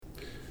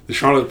The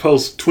Charlotte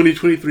Post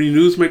 2023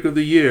 Newsmaker of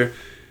the Year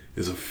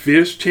is a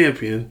fierce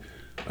champion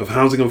of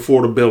housing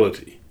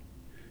affordability.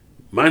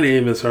 My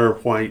name is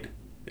Herb White,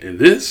 and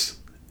this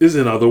is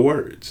In Other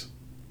Words.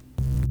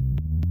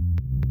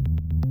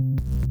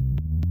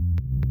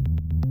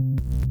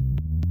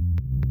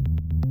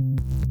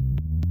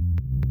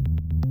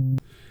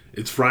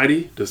 It's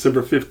Friday,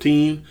 December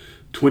 15,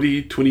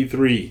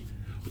 2023.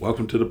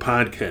 Welcome to the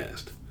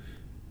podcast.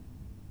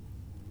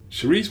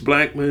 Charis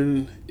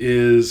Blackmon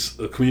is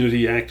a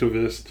community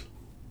activist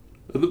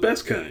of the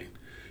best kind.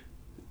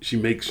 She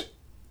makes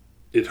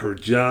it her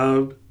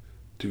job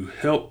to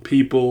help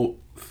people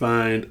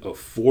find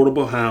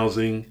affordable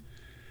housing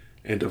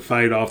and to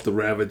fight off the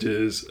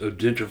ravages of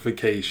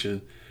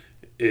gentrification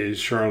in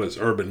Charlotte's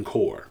urban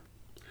core.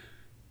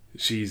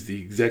 She's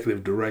the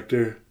executive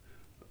director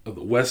of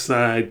the West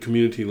Side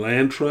Community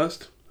Land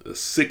Trust, a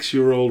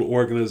 6-year-old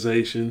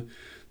organization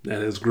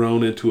that has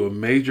grown into a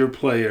major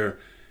player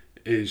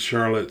in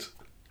Charlotte's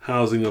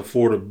housing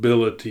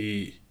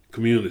affordability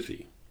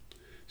community.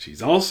 She's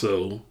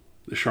also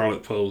the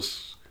Charlotte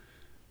Post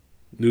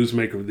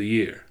Newsmaker of the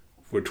Year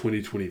for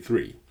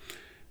 2023.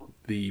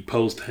 The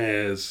Post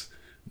has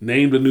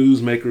named a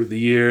Newsmaker of the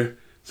Year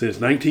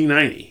since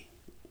 1990,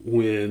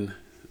 when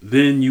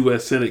then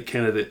U.S. Senate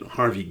candidate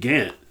Harvey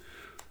Gantt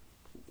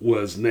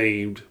was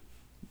named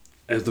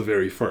as the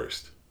very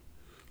first.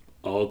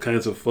 All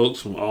kinds of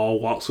folks from all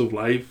walks of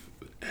life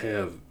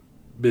have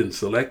been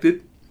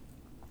selected.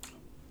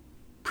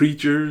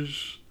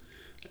 Preachers,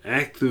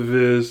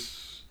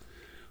 activists,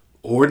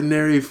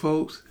 ordinary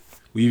folks.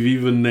 We've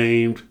even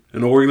named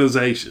an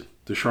organization,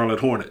 the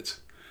Charlotte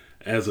Hornets,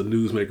 as a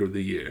Newsmaker of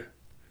the Year.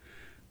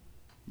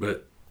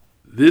 But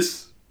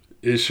this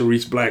is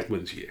Charis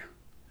Blackmon's year.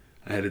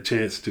 I had a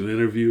chance to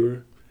interview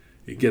her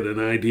and get an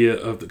idea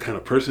of the kind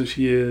of person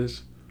she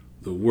is,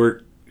 the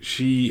work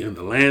she and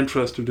the Land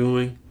Trust are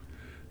doing,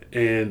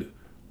 and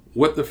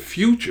what the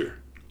future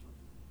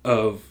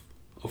of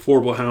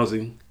affordable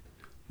housing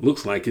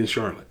looks like in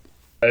Charlotte.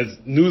 As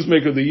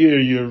Newsmaker of the Year,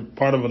 you're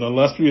part of an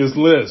illustrious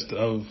list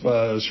of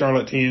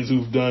Charlotteans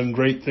who've done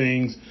great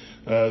things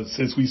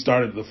since we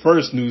started the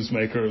first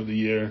Newsmaker of the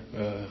Year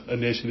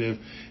initiative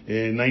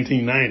in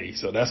 1990.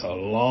 So that's a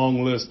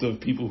long list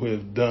of people who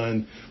have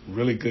done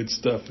really good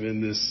stuff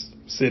in this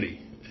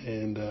city.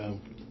 And,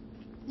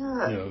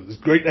 it's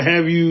great to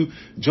have you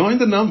join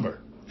the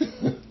number.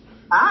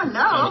 I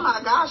know. Oh,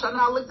 my gosh.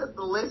 I looked at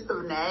the list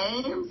of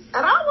names,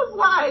 and I was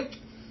like,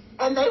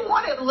 and they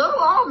wanted little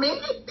on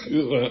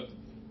me.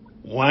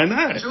 Why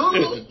not?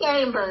 Julie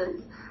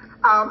Chambers.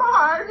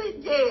 Hard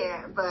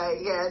again.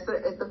 But, yeah,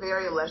 it's a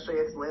very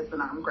illustrious list,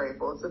 and I'm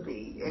grateful to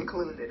be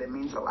included. It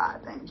means a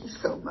lot. Thank you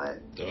so much.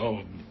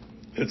 Oh,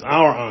 it's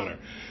our honor.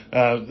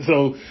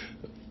 So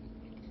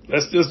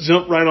let's just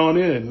jump right on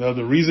in.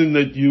 The reason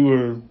that you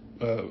were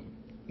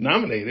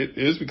nominated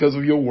is because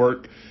of your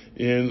work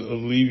in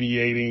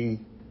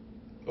alleviating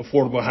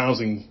affordable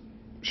housing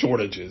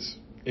shortages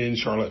in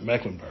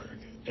Charlotte-Mecklenburg.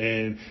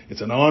 And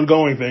it's an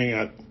ongoing thing.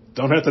 I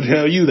don't have to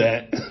tell you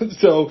that.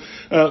 So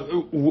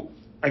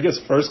I guess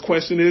first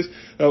question is,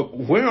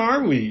 where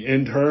are we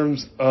in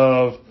terms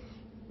of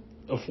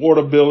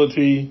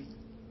affordability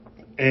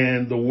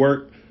and the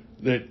work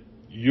that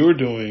you're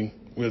doing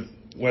with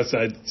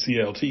Westside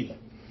CLT?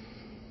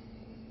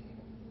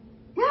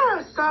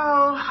 Yeah, so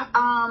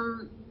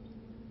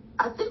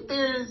I think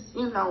there's,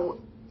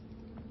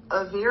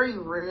 a very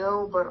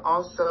real but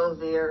also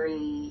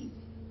very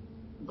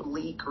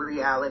bleak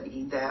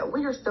reality that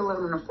we are still in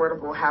an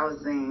affordable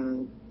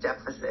housing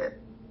deficit.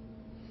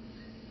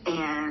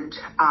 And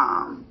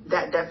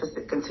that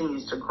deficit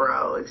continues to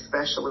grow,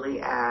 especially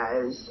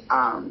as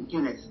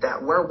units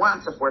that were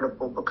once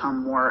affordable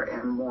become more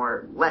and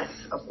more less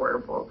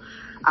affordable.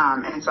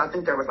 And so I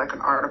think there was like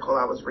an article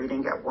I was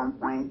reading at one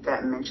point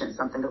that mentioned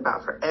something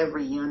about for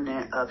every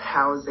unit of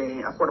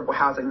housing, affordable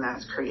housing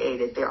that's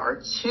created, there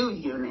are 2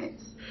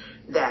 units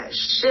that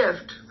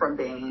shift from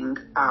being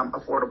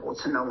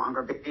affordable to no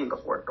longer being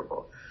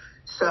affordable.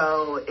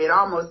 So it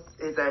almost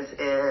is as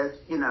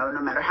if,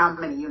 no matter how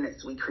many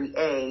units we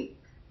create,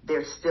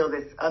 there's still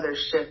this other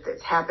shift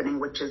that's happening,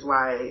 which is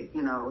why,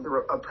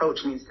 the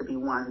approach needs to be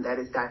one that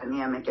is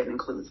dynamic and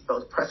includes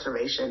both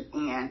preservation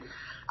and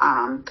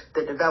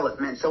the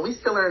development. So we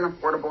still are in an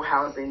affordable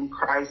housing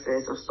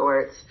crisis of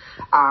sorts.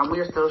 We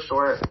are still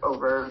short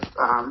over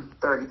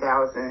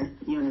 30,000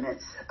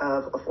 units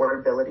of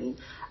affordability.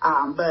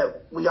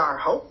 But we are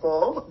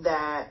hopeful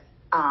that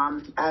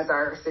as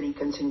our city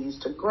continues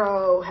to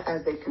grow,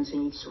 as they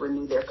continue to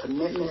renew their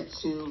commitment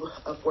to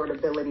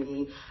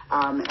affordability,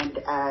 and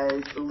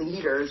as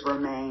leaders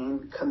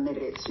remain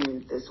committed to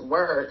this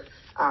work,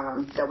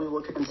 that we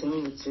will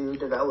continue to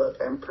develop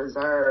and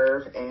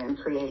preserve and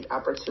create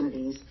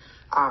opportunities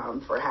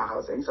for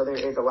housing. So there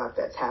is a lot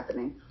that's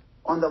happening.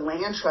 On the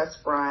land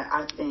trust front,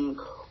 I think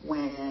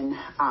when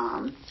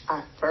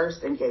I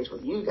first engaged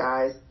with you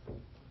guys,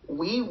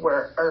 we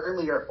were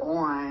earlier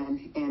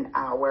on in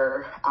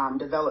our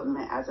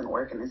development as an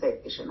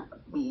organization.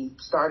 We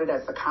started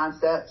as a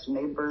concept.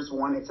 Neighbors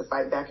wanted to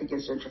fight back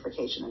against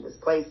gentrification and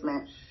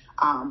displacement.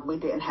 We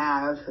didn't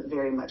have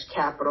very much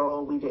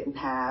capital. We didn't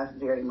have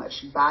very much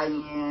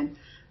buy-in.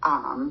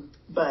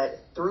 But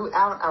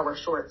throughout our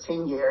short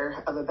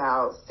tenure of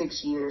about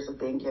 6 years of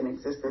being in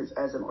existence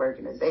as an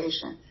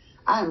organization,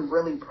 I am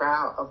really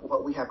proud of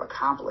what we have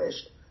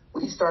accomplished.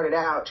 We started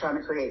out trying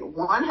to create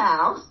one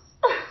house.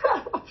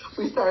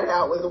 We started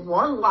out with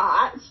one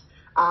lot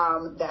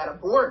that a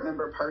board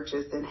member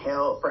purchased and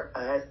held for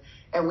us.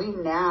 And we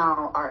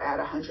now are at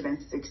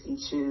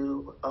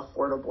 162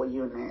 affordable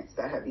units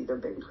that have either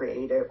been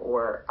created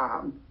or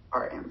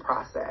are in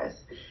process.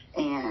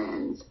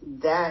 And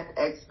that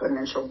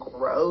exponential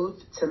growth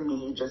to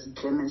me just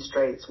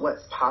demonstrates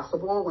what's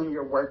possible when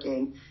you're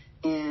working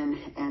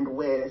in and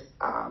with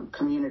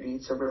community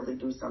to really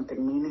do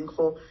something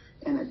meaningful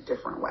in a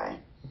different way.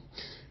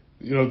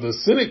 The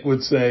cynic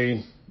would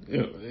say,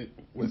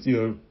 with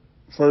your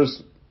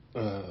first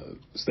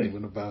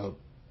statement about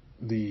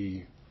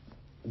the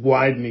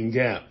widening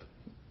gap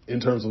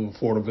in terms of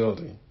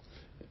affordability,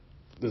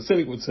 the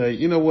cynic would say,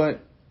 you know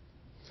what?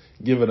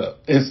 Give it up.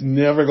 It's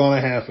never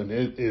going to happen.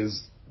 It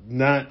is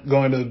not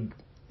going to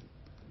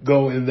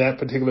go in that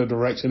particular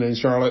direction in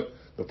Charlotte.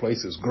 The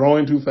place is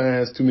growing too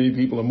fast. Too many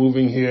people are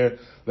moving here.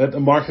 Let the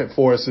market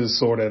forces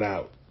sort it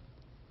out.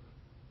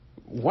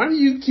 Why do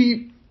you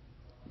keep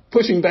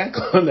pushing back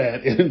on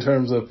that in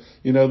terms of,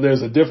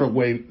 there's a different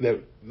way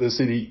that the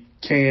city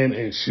can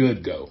and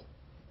should go?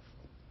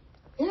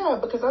 Yeah,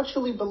 because I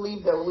truly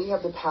believe that we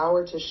have the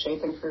power to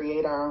shape and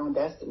create our own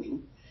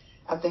destiny.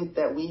 I think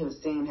that we have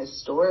seen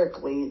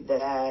historically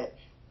that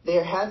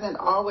there hasn't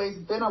always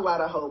been a lot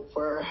of hope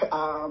for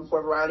a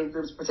variety of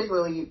groups,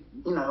 particularly,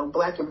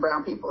 Black and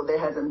brown people. There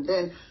hasn't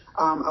been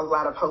a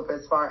lot of hope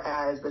as far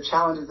as the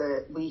challenges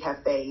that we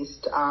have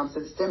faced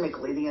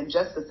systemically, the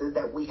injustices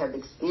that we have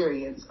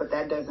experienced. But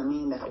that doesn't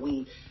mean that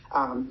we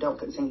don't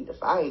continue to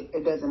fight.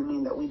 It doesn't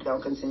mean that we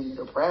don't continue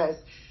to press.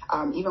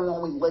 Even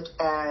when we look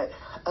at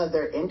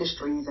other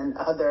industries and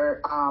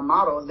other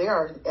models, there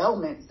are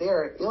ailments, there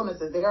are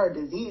illnesses, there are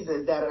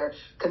diseases that are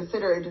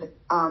considered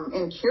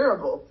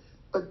incurable.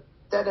 But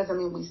that doesn't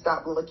mean we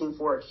stop looking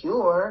for a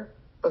cure,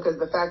 because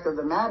the fact of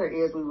the matter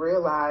is we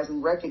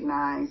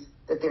recognize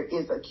that there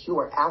is a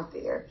cure out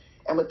there.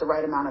 And with the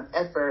right amount of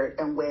effort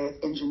and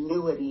with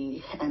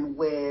ingenuity and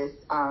with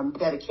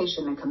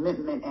dedication and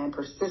commitment and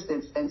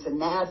persistence and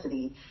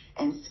tenacity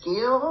and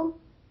skill,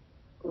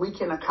 we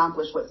can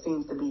accomplish what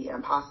seems to be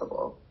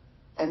impossible.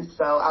 And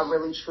so I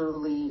really,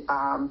 truly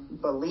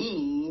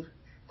believe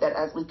that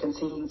as we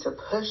continue to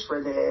push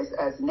for this,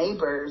 as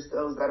neighbors,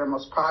 those that are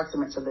most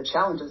proximate to the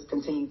challenges,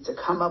 continue to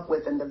come up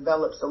with and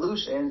develop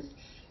solutions,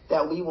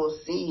 that we will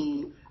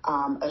see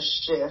a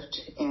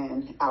shift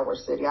in our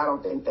city. I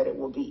don't think that it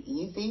will be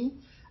easy.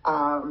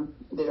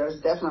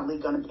 There's definitely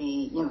going to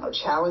be,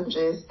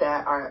 challenges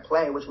that are at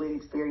play, which we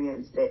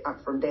experience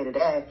from day to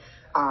day.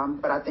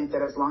 But I think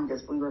that as long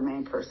as we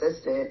remain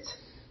persistent,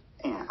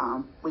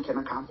 and we can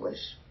accomplish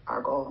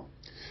our goal.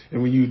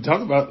 And when you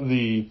talk about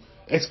the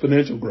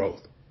exponential growth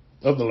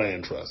of the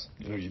land trust,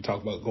 you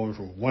talk about going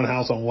from one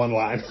house on one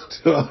lot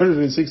to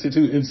 162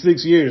 in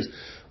 6 years.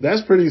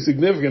 That's pretty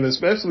significant,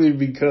 especially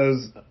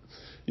because,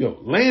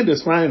 land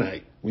is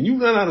finite. When you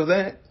run out of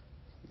that,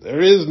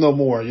 there is no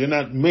more. You're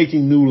not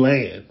making new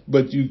land,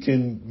 but you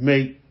can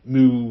make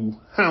new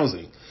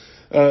housing.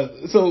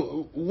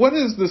 So what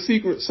is the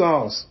secret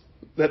sauce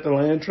that the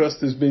land trust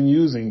has been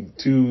using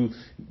to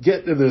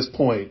get to this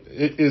point?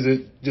 Is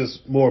it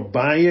just more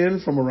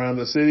buy-in from around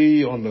the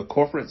city on the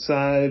corporate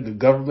side, the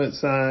government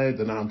side,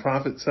 the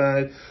nonprofit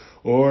side?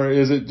 Or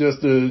is it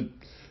just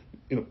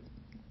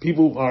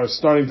people are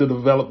starting to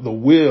develop the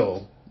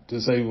will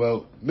to say,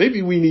 well,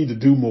 maybe we need to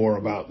do more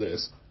about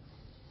this?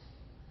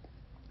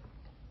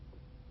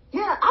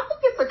 Yeah, I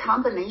think it's a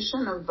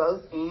combination of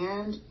both.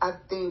 And I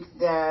think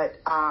that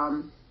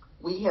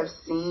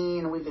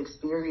we've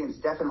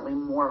experienced definitely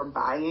more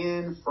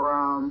buy-in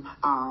from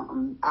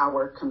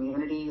our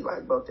community,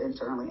 like both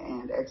internally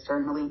and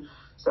externally.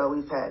 So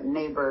we've had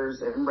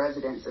neighbors and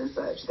residents and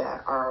such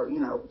that are,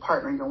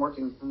 partnering and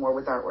working more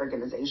with our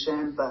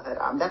organization. But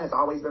that has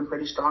always been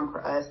pretty strong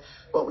for us.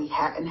 What we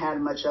hadn't had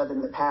much of in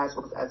the past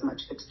was as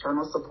much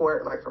external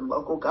support, like from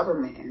local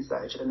government and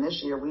such. And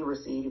this year we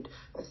received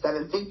a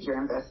 7-figure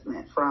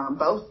investment from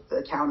both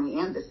the county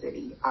and the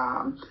city.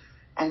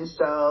 And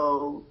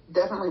so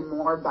definitely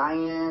more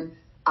buy-in.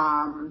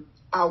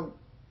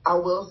 I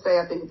will say,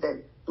 I think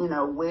that,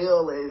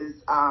 will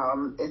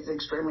is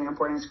extremely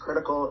important. It's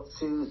critical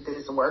to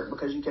this work,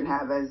 because you can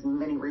have as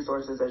many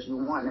resources as you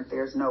want. If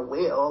there's no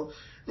will,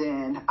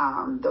 then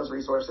those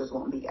resources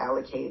won't be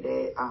allocated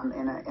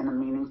in a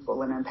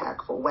meaningful and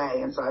impactful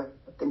way. And so I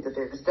think that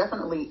there's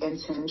definitely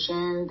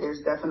intention.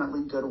 There's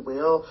definitely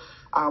goodwill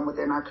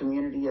within our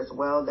community as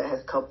well that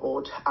has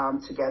coupled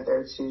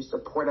together to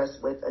support us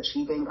with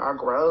achieving our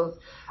growth.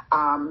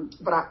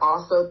 But I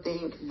also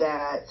think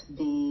that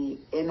the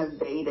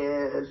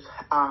innovative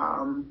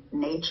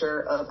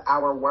nature of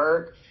our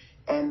work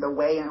and the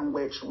way in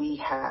which we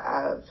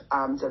have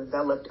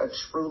developed a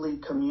truly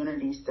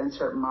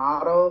community-centered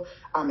model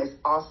is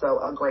also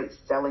a great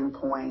selling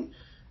point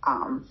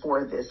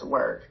for this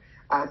work.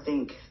 I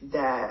think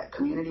that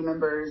community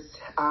members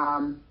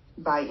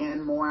buy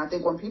in more. I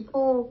think when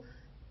people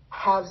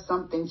have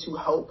something to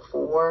hope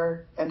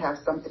for and have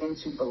something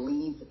to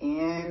believe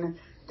in,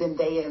 then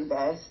they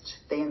invest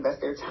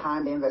their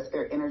time, they invest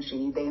their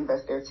energy, they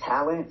invest their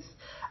talents.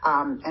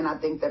 And I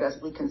think that as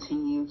we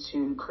continue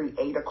to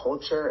create a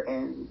culture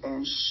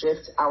and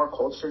shift our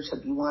culture to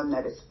be one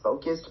that is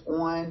focused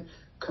on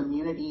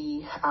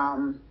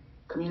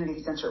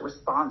community-centered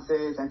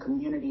responses and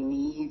community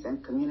needs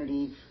and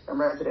community and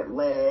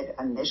resident-led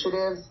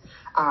initiatives,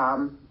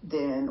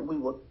 then we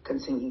will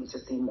continue to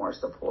see more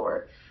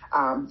support.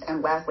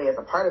 And lastly, as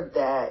a part of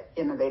that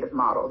innovative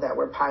model that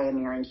we're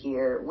pioneering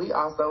here, we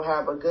also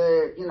have a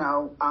good,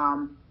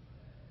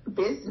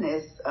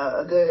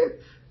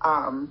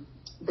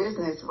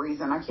 business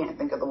reason. I can't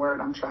think of the word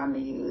I'm trying to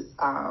use.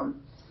 But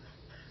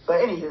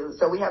anywho,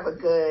 so we have a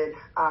good,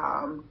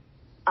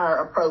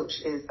 our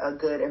approach is a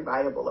good and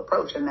viable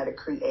approach in that it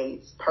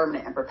creates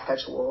permanent and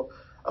perpetual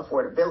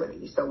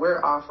affordability. So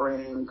we're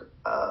offering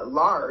a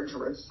large,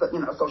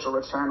 social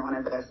return on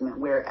investment,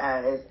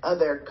 whereas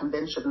other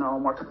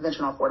more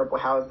conventional affordable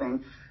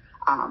housing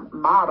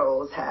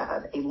models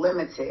have a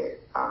limited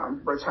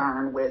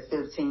return with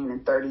 15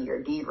 and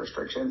 30-year deed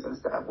restrictions and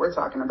stuff. We're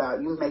talking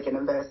about you make an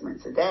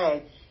investment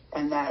today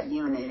and that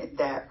unit,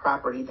 that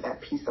property,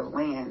 that piece of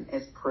land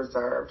is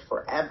preserved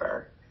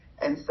forever.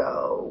 And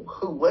so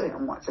who wouldn't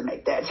want to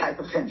make that type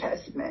of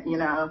investment,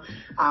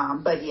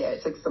 But yeah,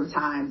 it took some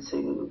time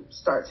to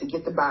start to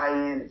get the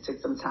buy-in. It took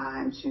some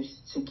time to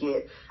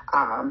get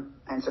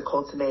and to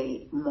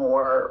cultivate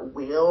more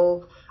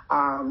will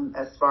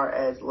as far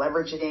as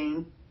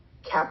leveraging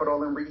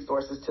capital and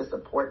resources to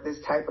support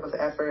this type of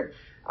effort.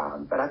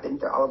 But I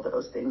think that all of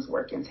those things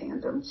work in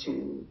tandem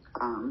to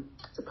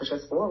push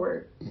us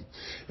forward.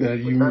 Now,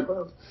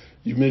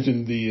 you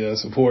mentioned the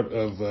support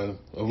of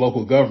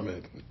local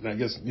government. And I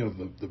guess,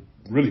 the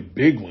really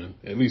big one,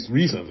 at least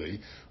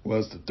recently,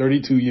 was the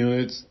 32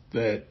 units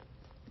that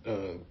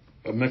a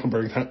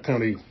Mecklenburg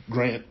County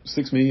grant,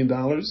 $6 million,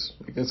 I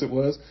guess it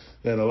was,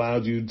 that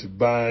allowed you to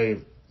buy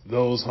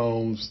those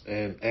homes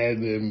and add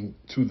them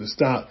to the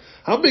stock.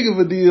 How big of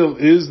a deal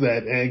is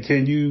that? And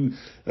can you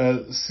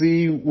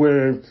see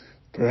where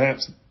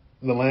perhaps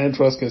the land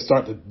trust can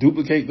start to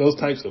duplicate those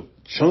types of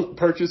chunk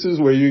purchases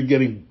where you're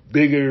getting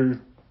bigger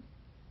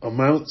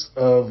amounts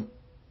of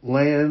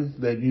land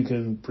that you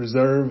can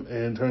preserve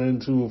and turn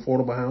into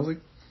affordable housing?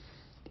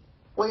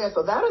 Well, yeah,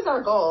 so that is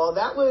our goal.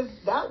 That was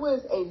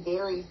a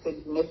very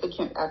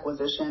significant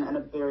acquisition and a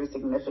very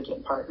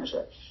significant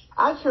partnership.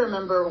 I can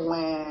remember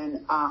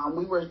when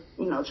we were,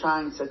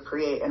 trying to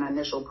create an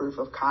initial proof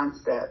of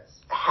concept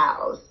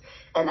house.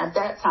 And at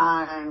that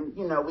time,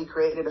 we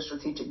created a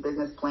strategic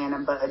business plan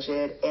and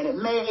budget, and it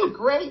made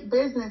great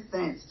business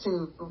sense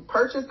to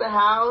purchase a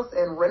house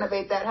and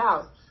renovate that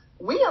house.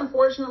 We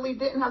unfortunately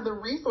didn't have the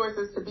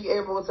resources to be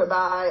able to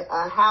buy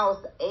a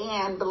house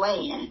and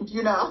land,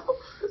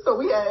 So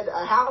we had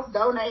a house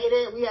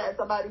donated. We had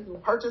somebody who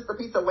purchased a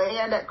piece of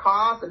land at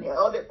cost and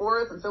held it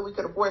for us until we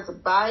could afford to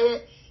buy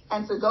it.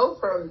 And to go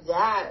from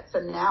that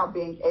to now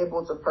being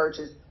able to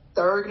purchase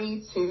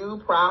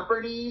 32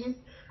 properties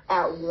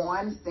at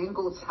one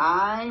single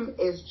time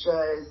is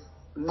just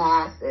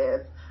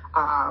massive.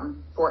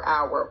 For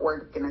our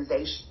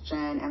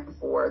organization and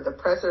for the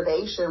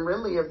preservation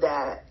really of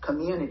that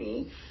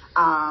community.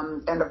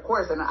 And of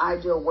course, in an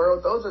ideal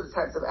world, those are the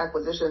types of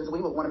acquisitions we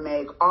would want to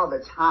make all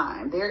the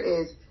time. There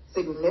is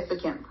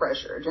significant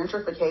pressure.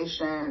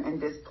 Gentrification and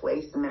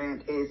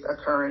displacement is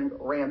occurring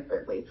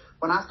rampantly.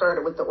 When I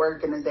started with the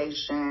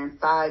organization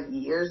 5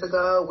 years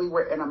ago, we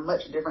were in a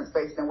much different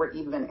space than we're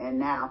even in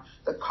now.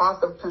 The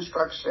cost of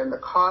construction, the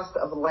cost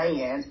of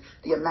land,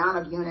 the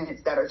amount of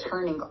units that are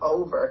turning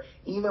over,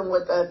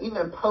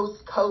 even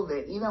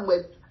post-COVID, even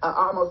with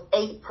almost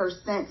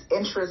 8%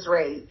 interest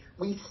rate,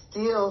 we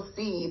still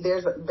see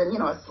there's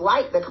been, a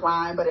slight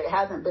decline, but it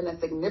hasn't been a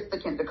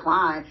significant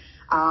decline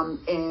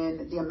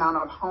in the amount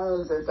of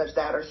homes and such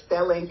that are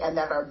selling and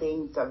that are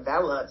being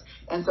developed.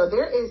 And so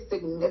there is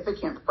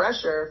significant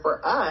pressure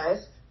for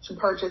us to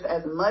purchase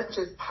as much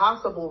as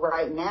possible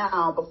right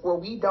now before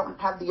we don't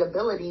have the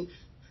ability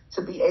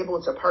to be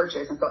able to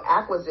purchase. And so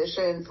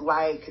acquisitions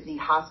like the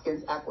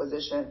Hoskins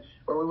acquisition,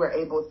 where we were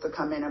able to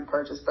come in and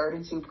purchase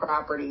 32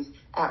 properties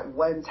at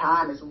one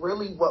time, is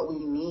really what we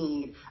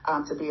need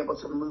to be able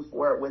to move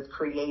forward with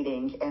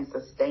creating and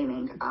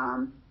sustaining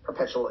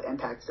perpetual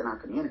impacts in our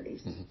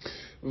communities.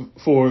 Mm-hmm.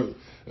 For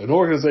an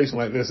organization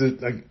like this,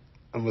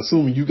 I'm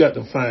assuming you got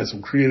to find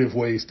some creative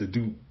ways to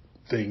do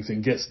things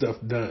and get stuff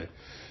done.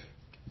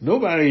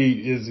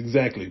 Nobody is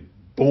exactly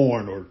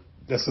born or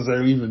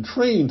necessarily even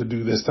trained to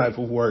do this type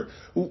of work.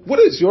 What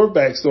is your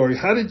backstory?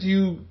 How did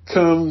you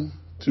come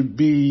to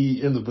be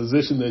in the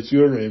position that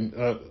you're in?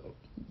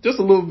 just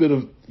a little bit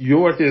of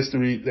your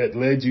history that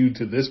led you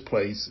to this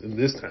place in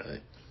this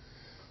time.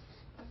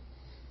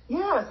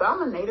 Yeah, so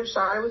I'm a native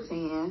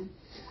Charlatan,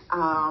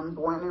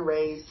 born and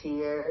raised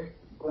here,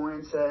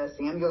 born to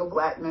Samuel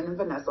Blackmon and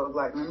Vanessa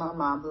Blackmon, my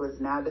mom, who is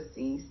now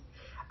deceased.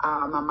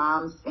 My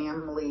mom's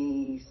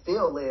family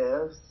still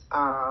lives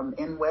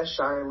in West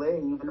Charlotte,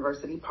 in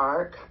University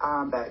Park,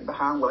 back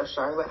behind West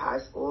Charlotte High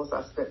School. So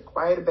I spent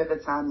quite a bit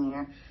of time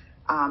there.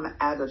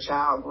 As a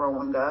child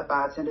growing up,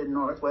 I attended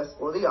Northwest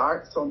School of the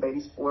Arts on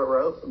Beatty's Ford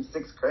Road from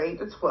 6th grade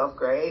to 12th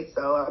grade.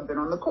 So I've been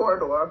on the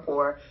corridor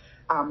for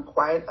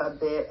quite a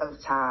bit of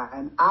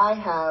time. I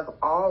have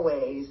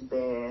always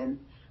been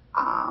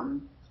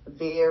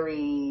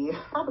very,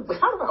 how do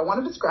I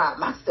want to describe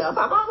myself?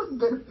 I've always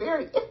been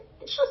very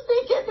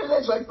interesting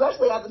individual,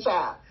 especially as a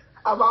child.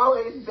 I've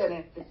always been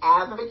an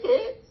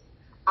advocate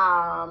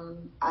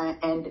and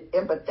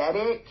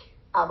empathetic.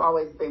 I've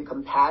always been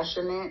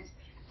compassionate.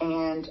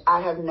 And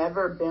I have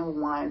never been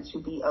one to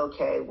be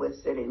okay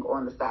with sitting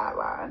on the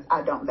sidelines.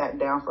 I don't back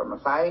down from a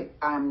fight.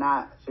 I'm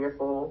not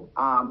fearful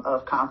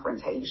of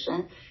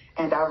confrontation.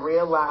 And I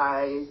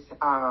realized,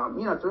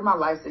 through my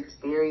life's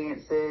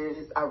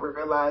experiences, I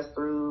realized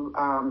through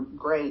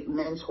great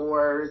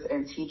mentors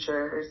and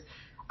teachers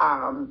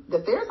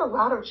that there's a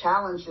lot of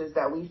challenges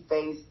that we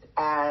faced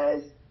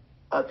as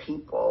a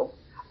people.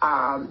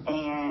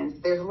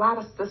 And there's a lot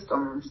of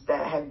systems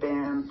that have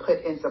been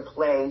put into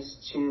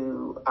place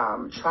to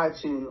try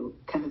to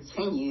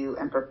continue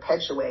and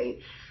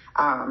perpetuate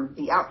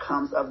the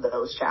outcomes of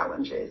those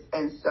challenges.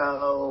 And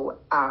so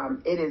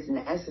it is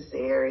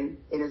necessary,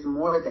 it is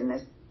more than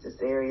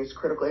necessary, it's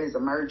critical, it is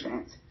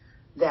emergent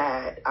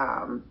that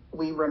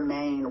we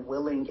remain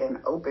willing and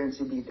open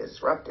to be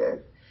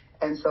disruptive.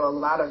 And so a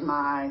lot of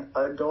my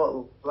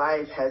adult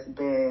life has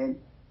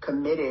been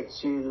committed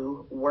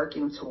to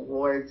working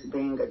towards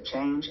being a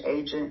change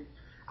agent,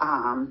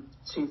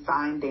 to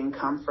finding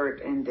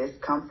comfort in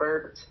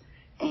discomfort,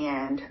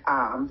 and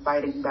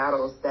fighting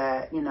battles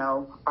that,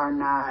 are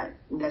not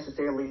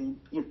necessarily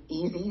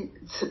easy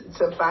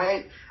to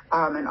fight,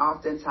 and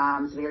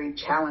oftentimes very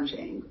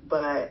challenging.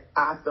 But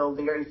I feel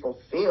very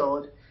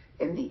fulfilled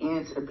in the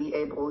end to be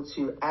able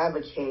to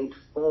advocate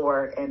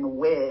for and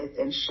with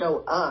and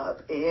show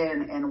up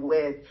in and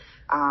with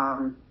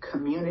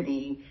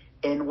community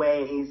in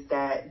ways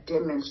that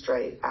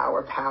demonstrate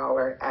our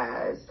power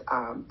as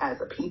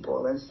a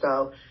people. And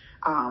so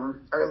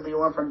early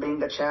on, from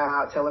being a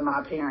child, telling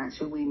my parents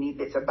who we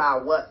needed to buy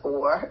what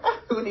for,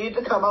 who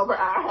needed to come over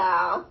our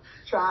house,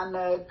 trying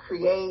to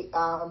create,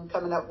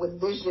 coming up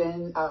with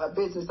business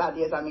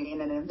ideas,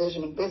 and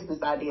envisioning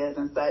business ideas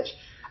and such,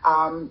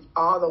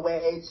 all the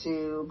way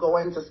to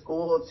going to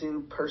school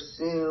to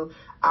pursue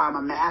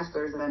a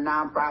master's in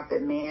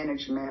nonprofit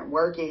management,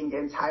 working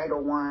in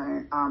Title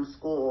I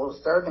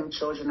schools, serving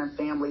children and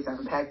families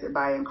impacted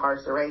by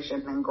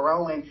incarceration, and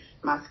growing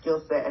my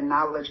skill set and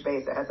knowledge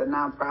base as a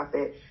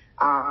nonprofit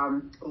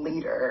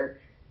leader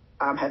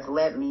has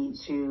led me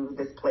to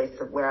this place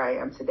of where I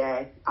am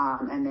today.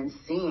 And then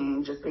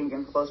just being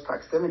in close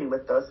proximity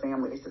with those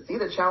families, to see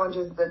the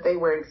challenges that they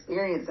were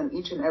experiencing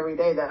each and every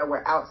day that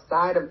were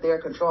outside of their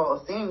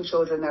control, seeing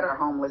children that are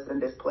homeless and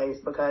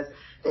displaced because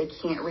they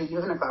can't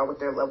reunify with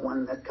their loved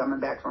one that's coming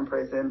back from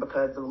prison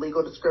because of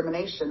legal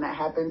discrimination that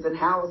happens in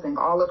housing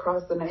all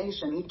across the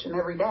nation each and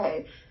every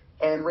day,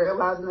 and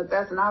realizing that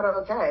that's not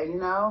okay,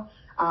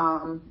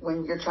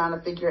 when you're trying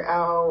to figure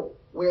out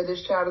where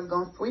this child is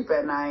going to sleep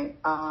at night,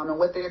 and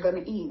what they're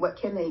going to eat. What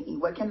can they eat?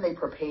 What can they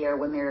prepare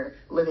when they're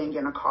living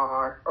in a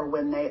car, or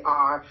when they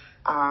are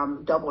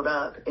doubled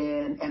up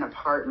in an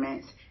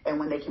apartment, and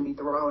when they can be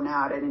thrown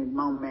out at any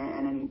moment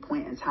and any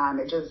point in time?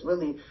 It just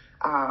really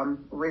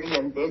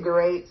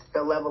reinvigorates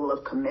the level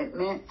of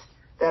commitment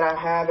that I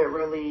have. It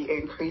really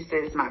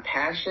increases my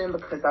passion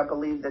because I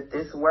believe that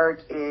this work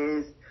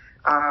is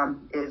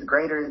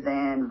greater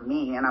than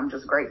me, and I'm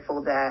just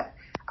grateful that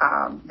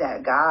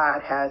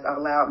God has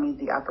allowed me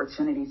the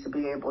opportunity to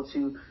be able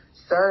to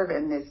serve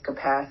in this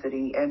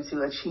capacity and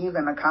to achieve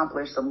and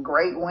accomplish some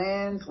great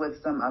wins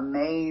with some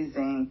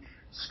amazing,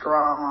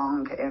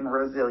 strong, and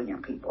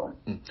resilient people.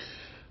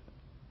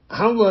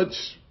 How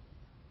much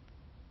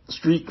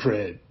street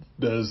cred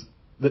does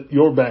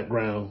your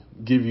background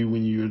give you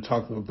when you're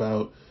talking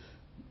about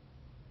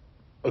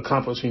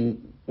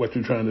accomplishing what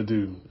you're trying to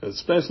do,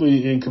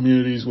 especially in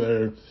communities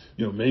where,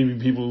 maybe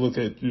people look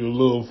at you a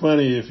little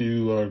funny if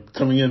you are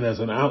coming in as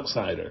an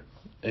outsider?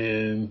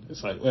 And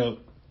it's like, well,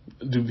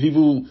 do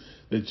people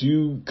that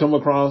you come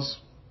across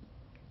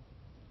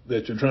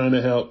that you're trying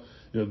to help,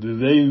 do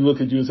they look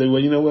at you and say, well,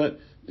 you know what?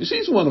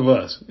 She's one of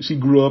us. She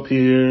grew up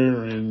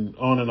here and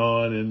on.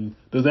 And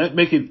does that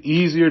make it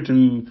easier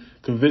to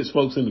convince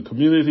folks in the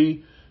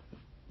community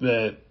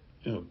that,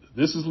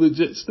 this is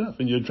legit stuff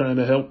and you're trying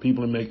to help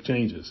people and make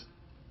changes?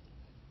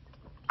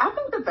 I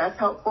think that that's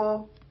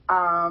helpful.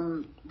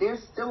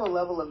 There's still a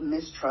level of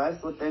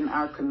mistrust within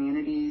our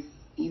communities,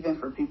 even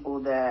for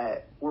people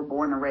that were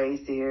born and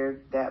raised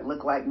here, that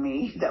look like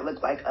me, that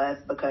look like us,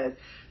 because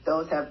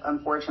those have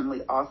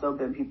unfortunately also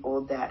been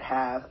people that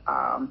have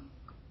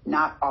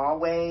not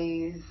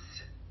always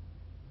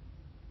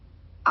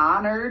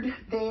honored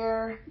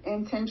their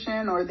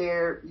intention or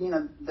their,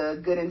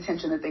 the good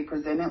intention that they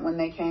presented when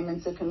they came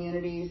into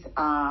communities.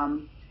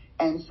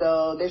 And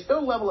so there's still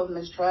a level of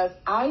mistrust,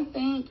 I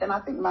think, and I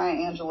think Maya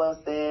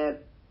Angelou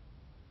said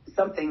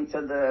something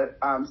to the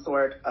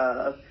sort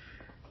of,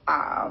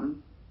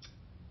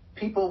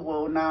 people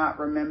will not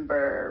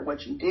remember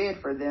what you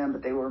did for them,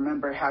 but they will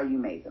remember how you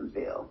made them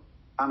feel.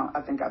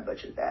 I think I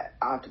butchered that.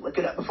 I'll have to look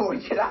it up before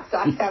we get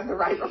outside to have the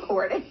right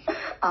recording.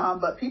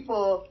 But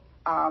people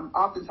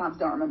oftentimes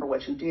don't remember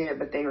what you did,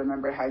 but they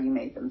remember how you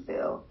made them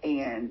feel.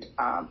 And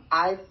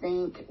I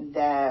think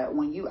that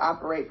when you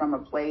operate from a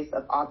place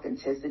of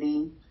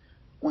authenticity,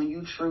 when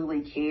you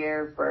truly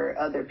care for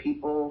other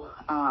people,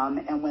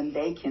 and when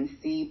they can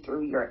see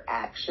through your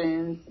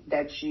actions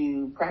that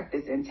you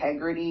practice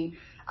integrity,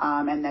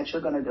 and that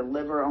you're going to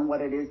deliver on what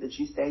it is that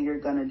you say you're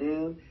going to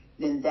do,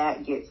 then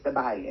that gets the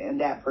buy-in,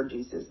 that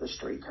produces the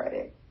street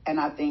credit. And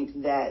I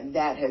think that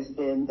that has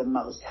been the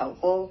most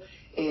helpful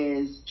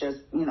is just,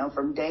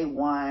 from day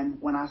one,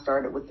 when I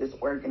started with this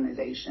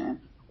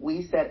organization,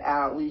 we set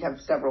out, we have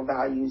several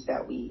values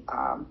that we've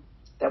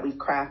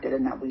crafted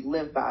and that we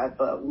live by.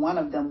 But one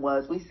of them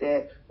was, we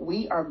said,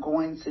 we are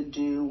going to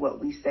do what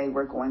we say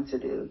we're going to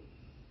do.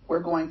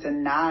 We're going to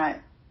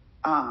not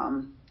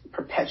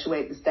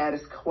perpetuate the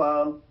status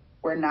quo.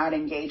 We're not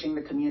engaging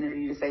the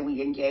community to say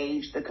we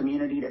engage the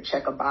community to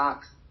check a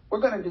box. We're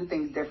going to do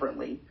things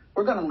differently.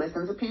 We're going to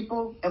listen to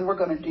people, and we're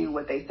going to do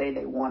what they say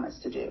they want us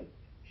to do.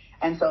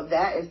 And so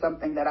that is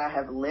something that I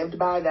have lived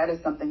by. That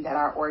is something that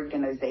our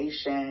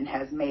organization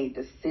has made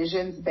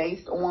decisions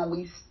based on.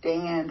 We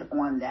stand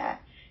on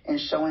that and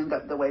showing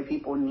up the way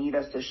people need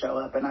us to show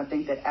up. And I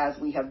think that as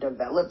we have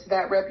developed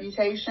that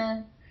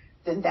reputation,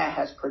 then that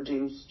has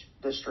produced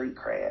the street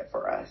cred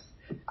for us.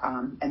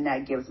 And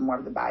that gives more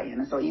of the buy-in.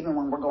 And so even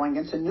when we're going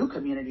into new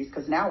communities,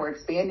 because now we're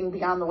expanding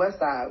beyond the West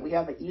Side, we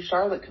have an East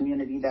Charlotte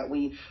community that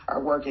we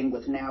are working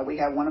with now. We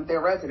have one of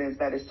their residents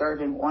that is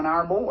serving on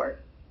our board.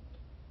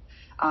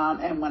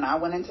 And when I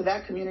went into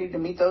that community to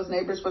meet those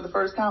neighbors for the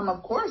first time,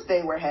 of course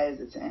they were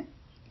hesitant.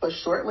 But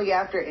shortly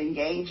after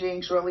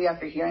engaging, shortly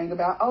after hearing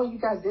about, oh, you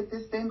guys did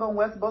this thing on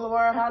West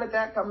Boulevard, how did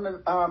that come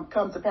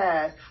to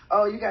pass?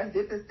 Oh, you guys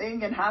did this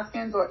thing in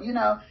Hoskins, or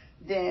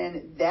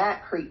then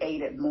that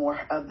created more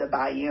of the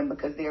buy-in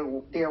because there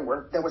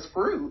was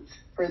fruit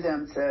for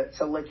them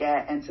to look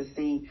at and to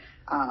see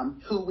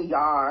who we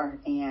are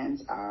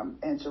and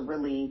to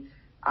really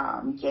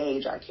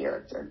gauge our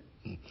character.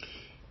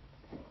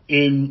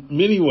 In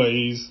many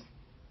ways,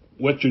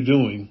 what you're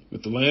doing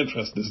with the land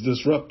trust is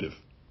disruptive.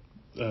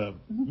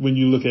 When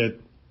you look at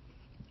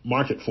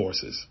market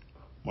forces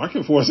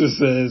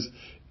says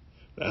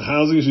that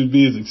housing should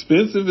be as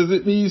expensive as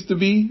it needs to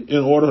be in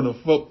order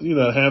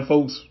to have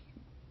folks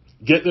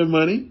get their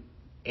money.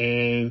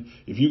 And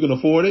if you can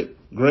afford it,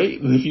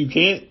 great. And if you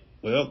can't,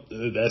 well,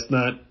 that's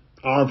not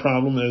our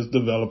problem as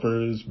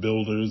developers,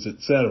 builders,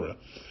 etc.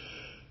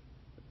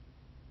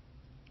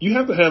 You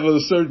have to have a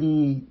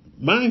certain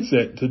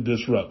mindset to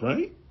disrupt,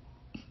 right?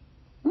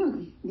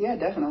 Yeah,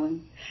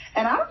 definitely.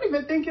 And I don't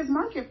even think it's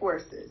market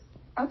forces.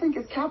 I think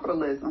it's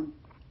capitalism.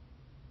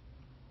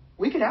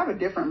 We could have a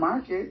different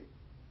market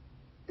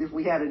if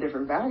we had a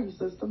different value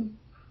system.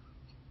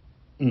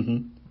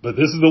 Mm-hmm. But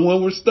this is the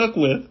one we're stuck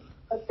with.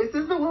 This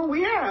is the one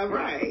we have,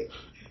 right?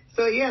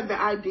 So, yeah,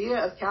 the idea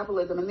of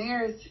capitalism.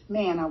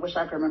 And I wish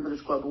I could remember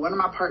this quote, but one of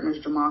my partners,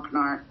 Jamal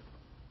Knart,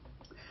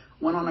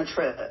 went on a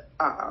trip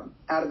out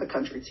of the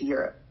country to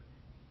Europe.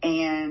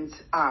 And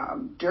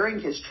during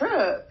his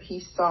trip,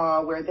 he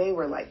saw where they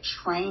were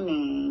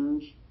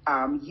training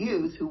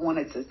youth who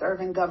wanted to serve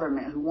in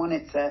government, who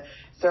wanted to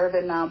serve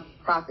in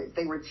nonprofits.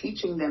 They were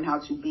teaching them how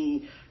to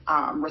be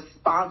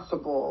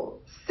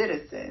responsible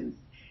citizens.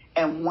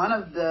 And one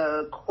of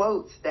the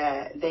quotes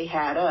that they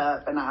had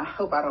up, and I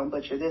hope I don't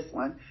butcher this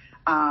one,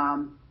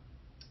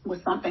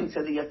 was something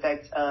to the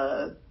effect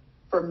of,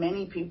 for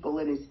many people,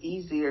 it is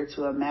easier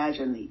to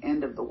imagine the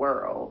end of the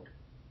world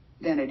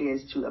than it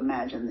is to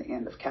imagine the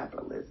end of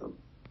capitalism.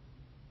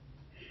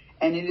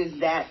 And it is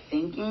that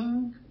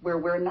thinking where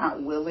we're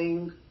not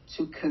willing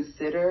to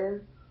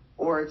consider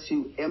or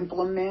to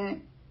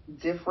implement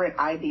different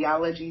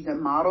ideologies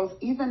and models,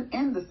 even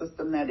in the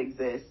system that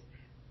exists.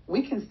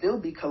 We can still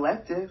be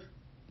collective.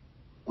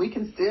 We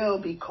can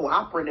still be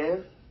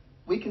cooperative.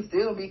 We can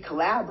still be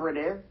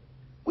collaborative.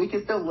 We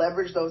can still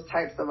leverage those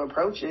types of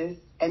approaches.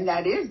 And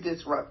that is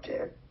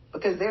disruptive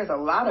because there's a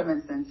lot of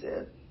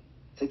incentive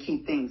to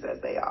keep things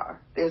as they are.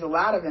 There's a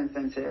lot of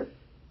incentive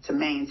to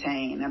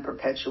maintain and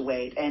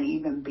perpetuate and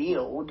even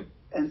build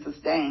and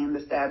sustain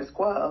the status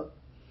quo.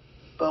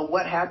 But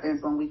what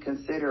happens when we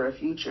consider a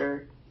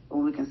future,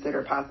 when we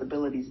consider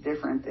possibilities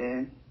different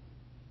than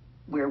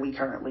where we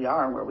currently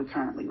are and where we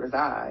currently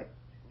reside?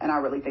 And I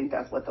really think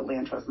that's what the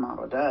land trust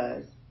model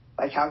does.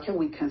 How can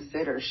we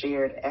consider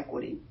shared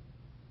equity?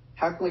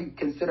 How can we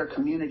consider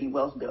community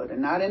wealth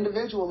building? Not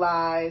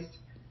individualized,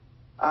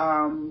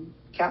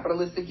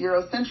 capitalistic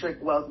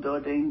Eurocentric wealth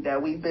building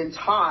that we've been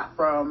taught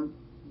from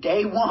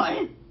day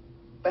one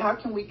but how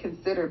can we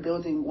consider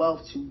building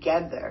wealth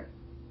together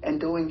and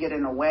doing it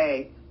in a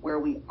way where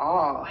we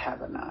all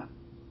have enough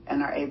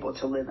and are able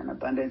to live in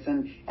abundance?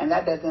 And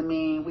that doesn't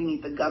mean we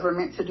need the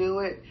government to do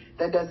it.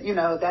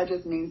 That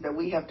just means that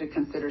we have to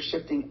consider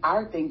shifting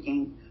our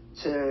thinking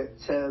to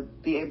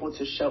be able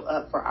to show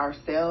up for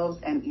ourselves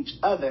and each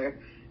other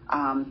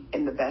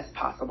in the best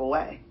possible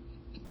way.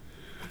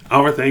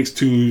 Our thanks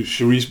to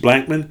Charis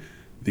Blackmon,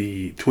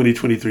 the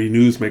 2023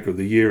 Newsmaker of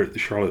the Year at the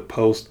Charlotte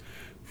Post,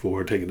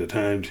 for taking the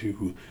time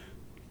to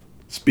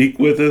speak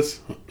with us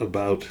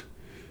about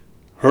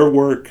her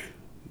work,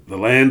 the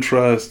land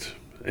trust,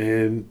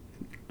 and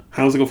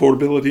housing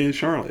affordability in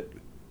Charlotte.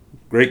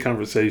 Great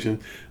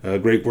conversation,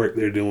 great work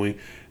they're doing,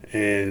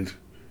 and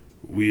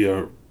we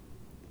are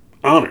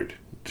honored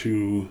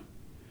to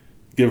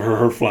give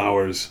her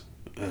flowers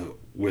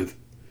with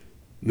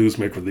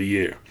Newsmaker of the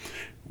Year.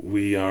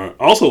 We are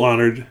also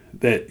honored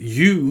that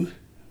you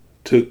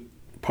took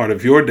part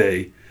of your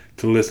day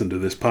to listen to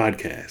this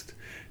podcast,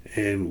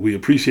 and we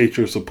appreciate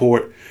your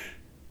support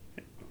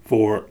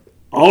for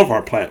all of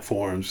our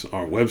platforms,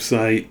 our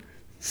website,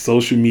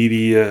 social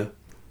media,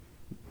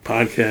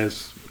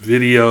 podcast,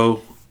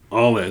 video,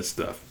 all that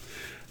stuff.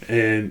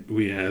 And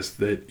we ask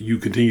that you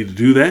continue to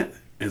do that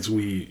as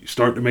we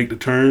start to make the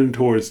turn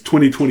towards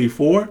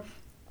 2024.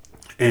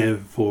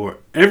 And for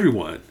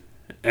everyone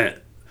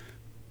at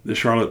the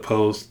Charlotte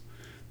Post,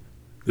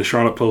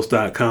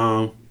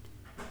 thecharlottepost.com,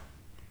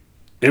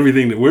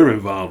 everything that we're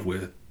involved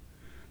with,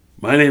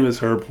 my name is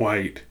Herb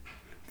White.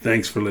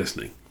 Thanks for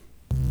listening.